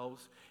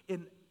ourselves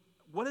in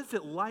what is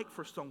it like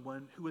for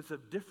someone who is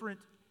of different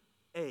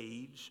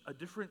age, a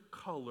different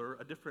color,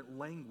 a diffent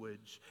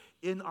language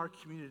in our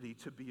community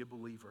to be a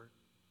believer.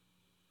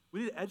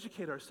 We need to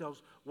educate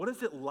ourselves. What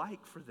is it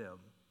like for them?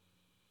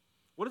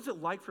 What is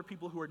it like for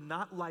people who are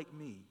not like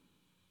me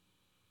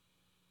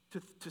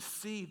to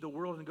see the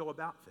world and go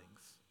about things?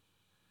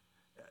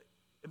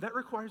 And that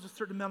requires a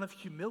certain amount of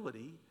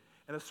humility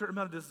and a certain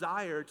amount of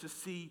desire to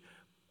see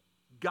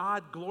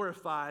God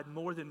glorified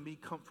more than me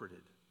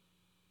comforted.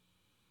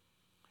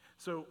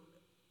 So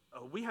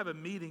we have a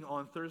meeting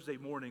on Thursday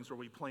mornings where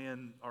we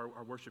plan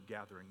our worship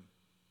gathering.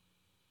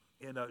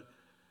 And a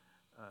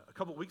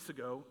couple weeks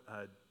ago,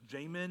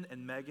 Jamin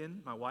and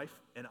Megan, my wife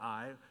and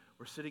I,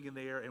 were sitting in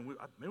there, and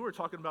we were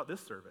talking about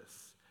this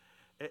service.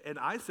 And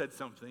I said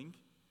something,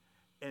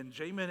 and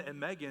Jamin and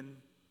Megan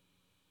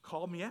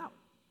called me out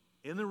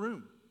in the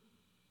room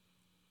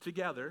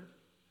together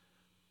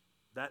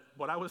that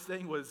what I was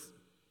saying was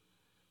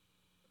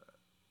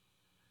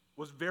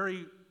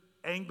very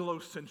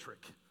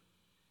Anglo-centric.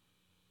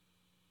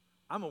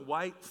 I'm a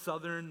white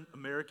Southern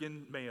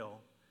American male,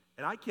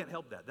 and I can't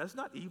help that. That's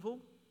not evil.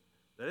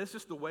 That is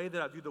just the way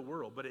that I view the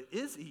world. But it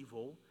is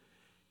evil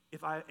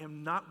if I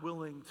am not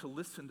willing to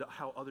listen to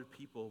how other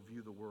people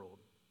view the world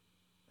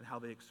and how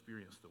they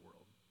experience the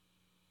world.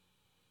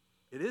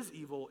 It is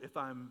evil if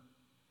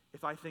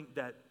I think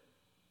that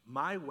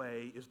my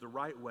way is the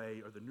right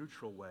way or the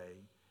neutral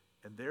way,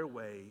 and their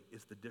way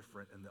is the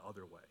different and the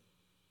other way.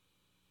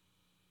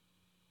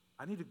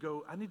 I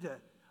need to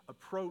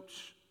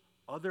approach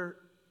other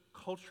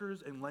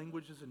cultures and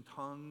languages and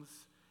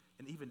tongues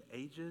and even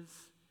ages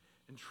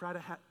and try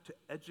to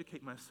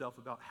educate myself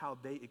about how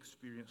they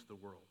experience the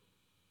world.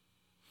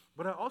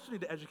 But I also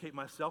need to educate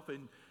myself,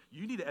 and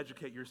you need to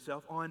educate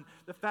yourself on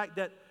the fact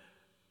that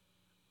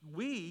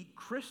we,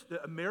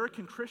 the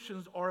American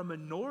Christians, are a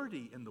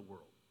minority in the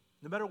world,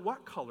 no matter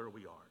what color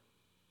we are.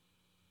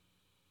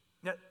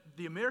 Now,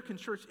 the American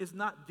church is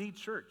not the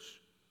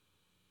church.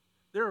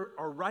 There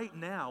are right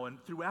now and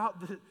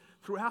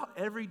throughout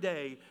every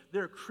day,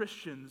 there are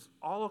Christians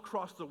all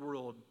across the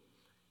world,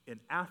 in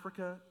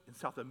Africa, in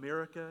South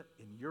America,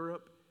 in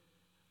Europe,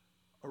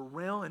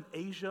 around in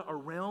Asia,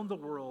 around the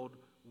world,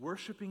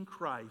 worshiping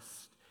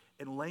Christ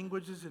in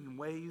languages and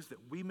ways that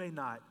we may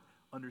not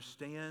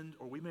understand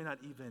or we may not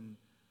even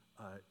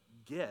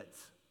get,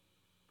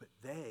 but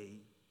they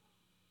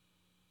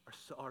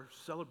are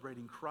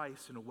celebrating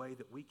Christ in a way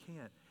that we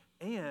can't.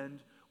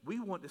 And we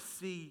want to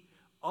see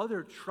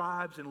other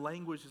tribes and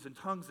languages and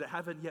tongues that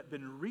haven't yet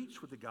been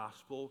reached with the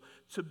gospel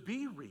to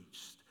be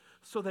reached,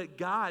 so that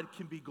God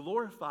can be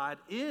glorified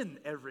in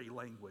every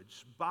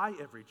language, by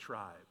every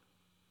tribe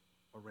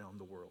around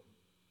the world.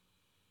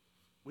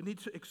 We need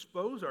to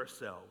expose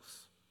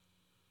ourselves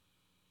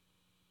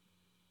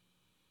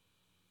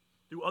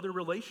through other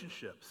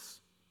relationships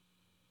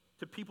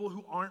to people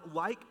who aren't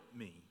like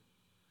me.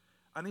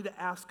 I need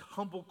to ask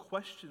humble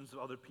questions of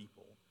other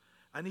people.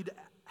 I need to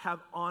have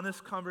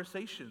honest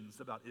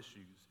conversations about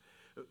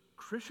issues.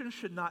 Christians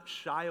should not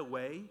shy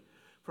away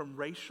from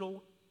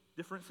racial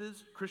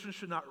differences. Christians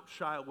should not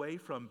shy away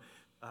from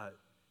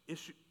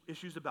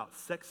issues about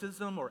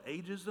sexism or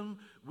ageism.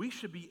 We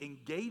should be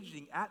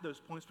engaging at those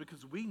points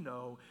because we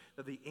know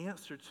that the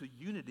answer to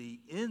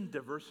unity in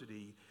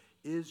diversity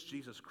is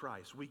Jesus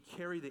Christ. We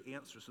carry the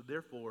answer, so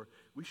therefore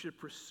we should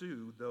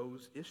pursue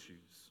those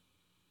issues.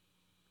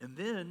 And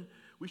then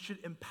we should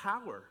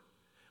empower.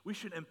 We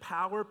should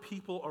empower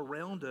people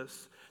around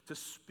us to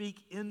speak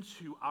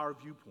into our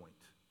viewpoint.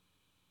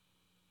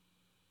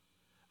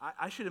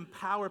 I should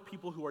empower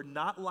people who are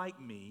not like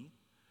me.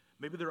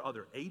 Maybe they're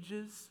other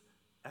ages,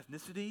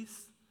 ethnicities.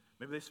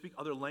 Maybe they speak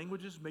other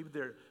languages. Maybe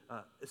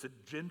it's a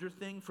gender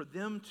thing. For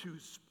them to,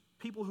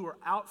 people who are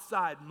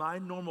outside my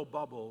normal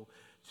bubble,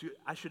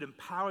 I should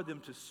empower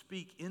them to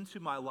speak into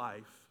my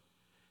life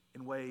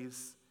in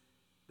ways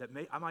that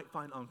I might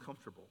find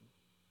uncomfortable.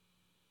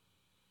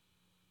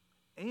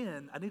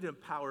 And I need to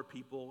empower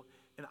people,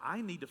 and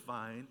I need to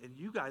find, and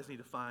you guys need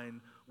to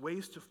find,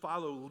 ways to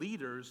follow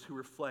leaders who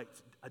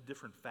reflect a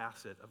different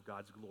facet of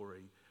God's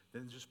glory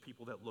than just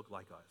people that look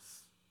like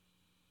us.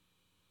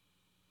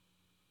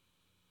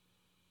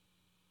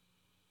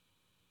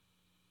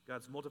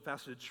 God's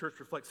multifaceted church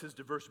reflects his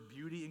diverse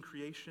beauty in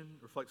creation,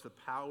 reflects the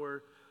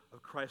power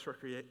of Christ's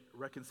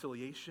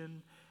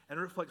reconciliation, and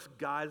it reflects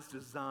God's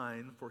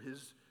design for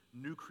his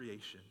new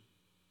creation.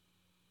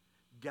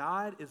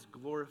 God is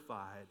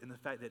glorified in the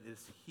fact that it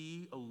is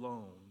he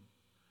alone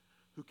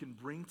who can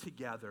bring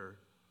together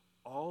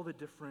all the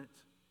different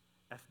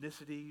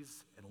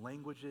ethnicities and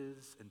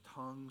languages and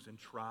tongues and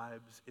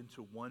tribes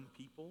into one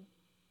people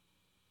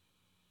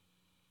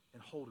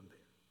and hold them there.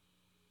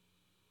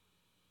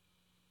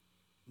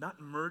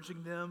 Not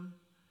merging them,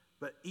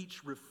 but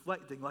each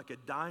reflecting like a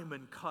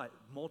diamond cut,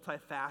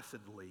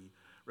 multifacetedly,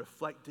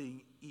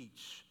 reflecting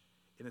each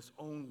in its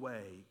own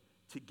way,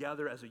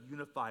 together as a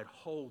unified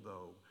whole,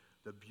 though,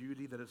 the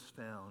beauty that is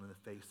found in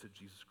the face of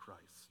Jesus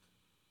Christ.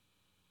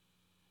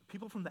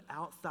 People from the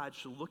outside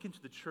should look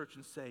into the church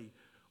and say,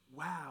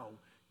 wow,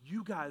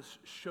 you guys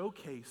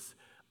showcase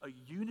a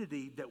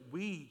unity that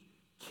we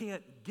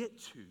can't get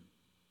to.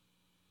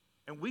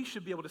 And we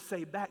should be able to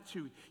say back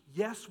to,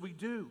 yes, we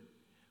do.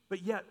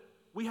 But yet,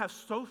 we have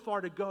so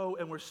far to go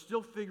and we're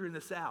still figuring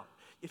this out.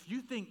 If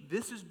you think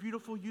this is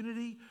beautiful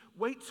unity,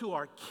 wait till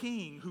our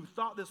King, who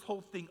thought this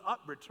whole thing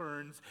up,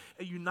 returns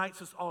and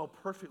unites us all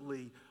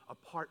perfectly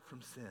apart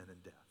from sin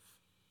and death.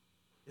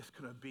 It's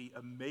going to be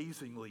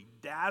amazingly,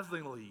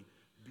 dazzlingly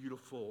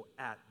beautiful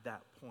at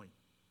that point.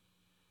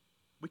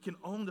 We can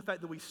own the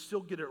fact that we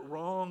still get it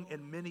wrong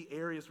in many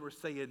areas. We're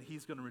saying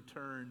he's going to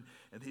return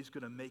and he's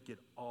going to make it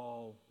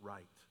all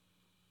right.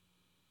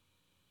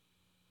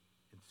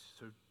 And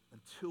so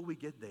until we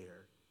get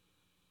there,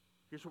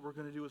 here's what we're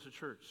going to do as a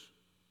church.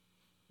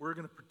 We're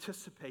going to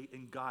participate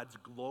in God's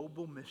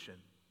global mission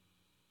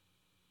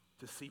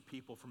to see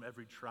people from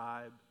every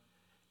tribe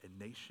and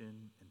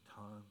nation and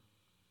tongue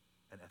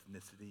and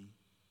ethnicity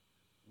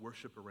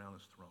worship around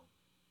his throne.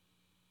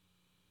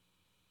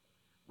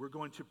 We're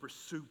going to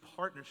pursue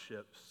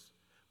partnerships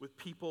with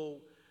people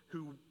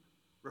who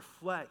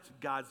reflect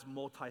God's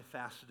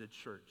multifaceted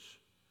church.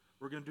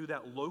 We're going to do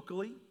that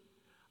locally.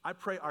 I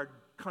pray our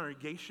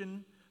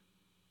congregation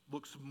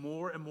looks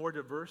more and more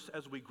diverse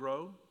as we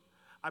grow.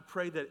 I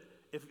pray that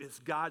if it's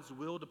God's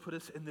will to put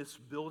us in this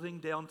building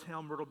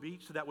downtown Myrtle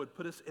Beach, so that would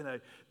put us in a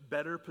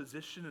better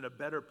position, in a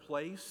better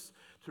place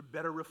to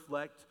better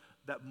reflect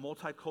that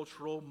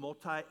multicultural,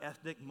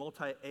 multi-ethnic,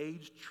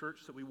 multi-age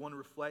church that we want to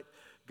reflect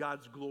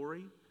God's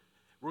glory.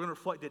 We're going to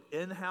reflect it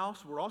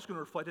in-house. We're also going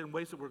to reflect it in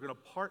ways that we're going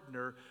to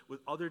partner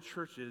with other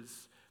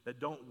churches that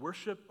don't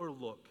worship or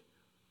look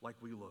like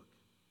we look.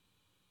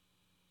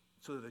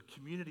 So that the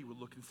community would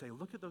look and say,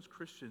 look at those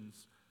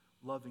Christians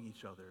loving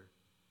each other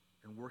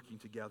and working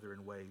together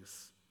in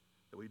ways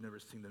that we've never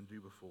seen them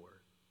do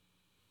before.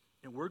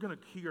 And we're going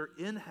to here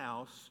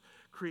in-house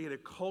create a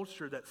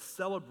culture that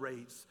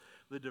celebrates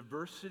the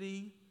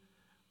diversity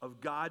of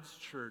God's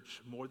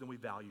church more than we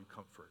value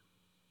comfort.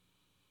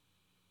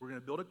 We're going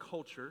to build a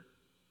culture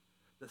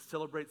that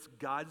celebrates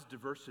God's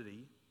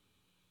diversity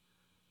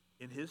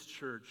in his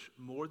church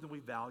more than we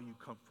value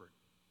comfort.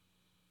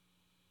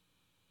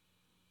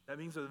 That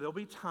means that there'll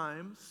be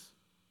times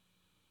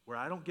where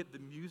I don't get the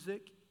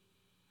music,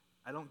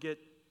 I don't get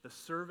the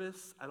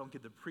service, I don't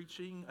get the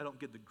preaching, I don't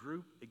get the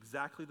group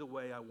exactly the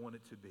way I want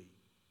it to be,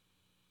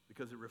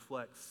 because it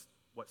reflects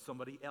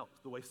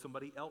the way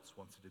somebody else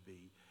wants it to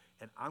be.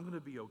 And I'm going to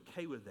be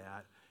okay with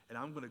that, and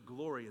I'm going to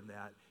glory in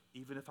that,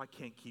 even if I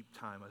can't keep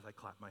time as I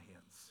clap my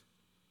hands.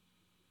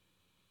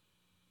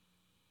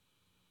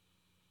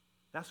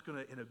 That's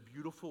going to, in a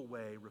beautiful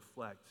way,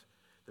 reflect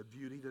the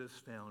beauty that is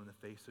found in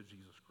the face of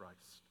Jesus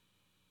Christ.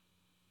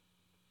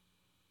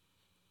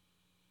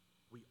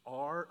 We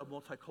are a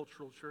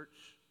multicultural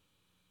church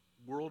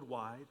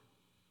worldwide.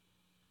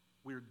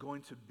 We are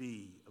going to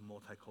be a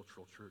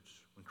multicultural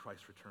church when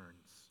Christ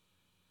returns.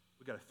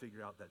 We've got to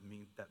figure out that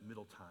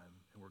middle time,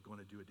 and we're going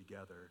to do it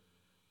together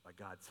by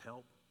God's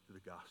help through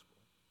the gospel.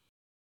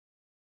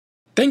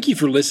 Thank you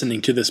for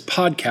listening to this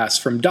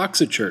podcast from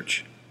Doxa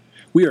Church.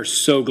 We are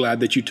so glad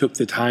that you took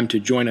the time to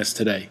join us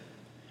today.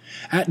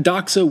 At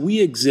Doxa, we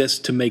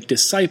exist to make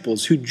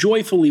disciples who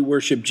joyfully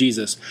worship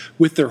Jesus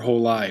with their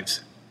whole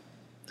lives.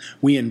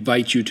 We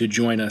invite you to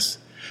join us.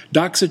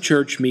 Doxa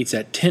Church meets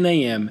at 10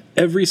 a.m.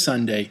 every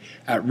Sunday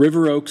at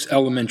River Oaks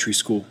Elementary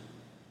School.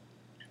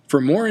 For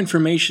more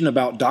information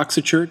about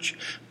Doxa Church,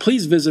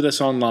 please visit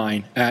us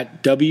online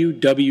at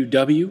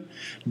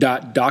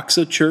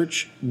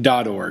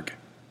www.doxachurch.org.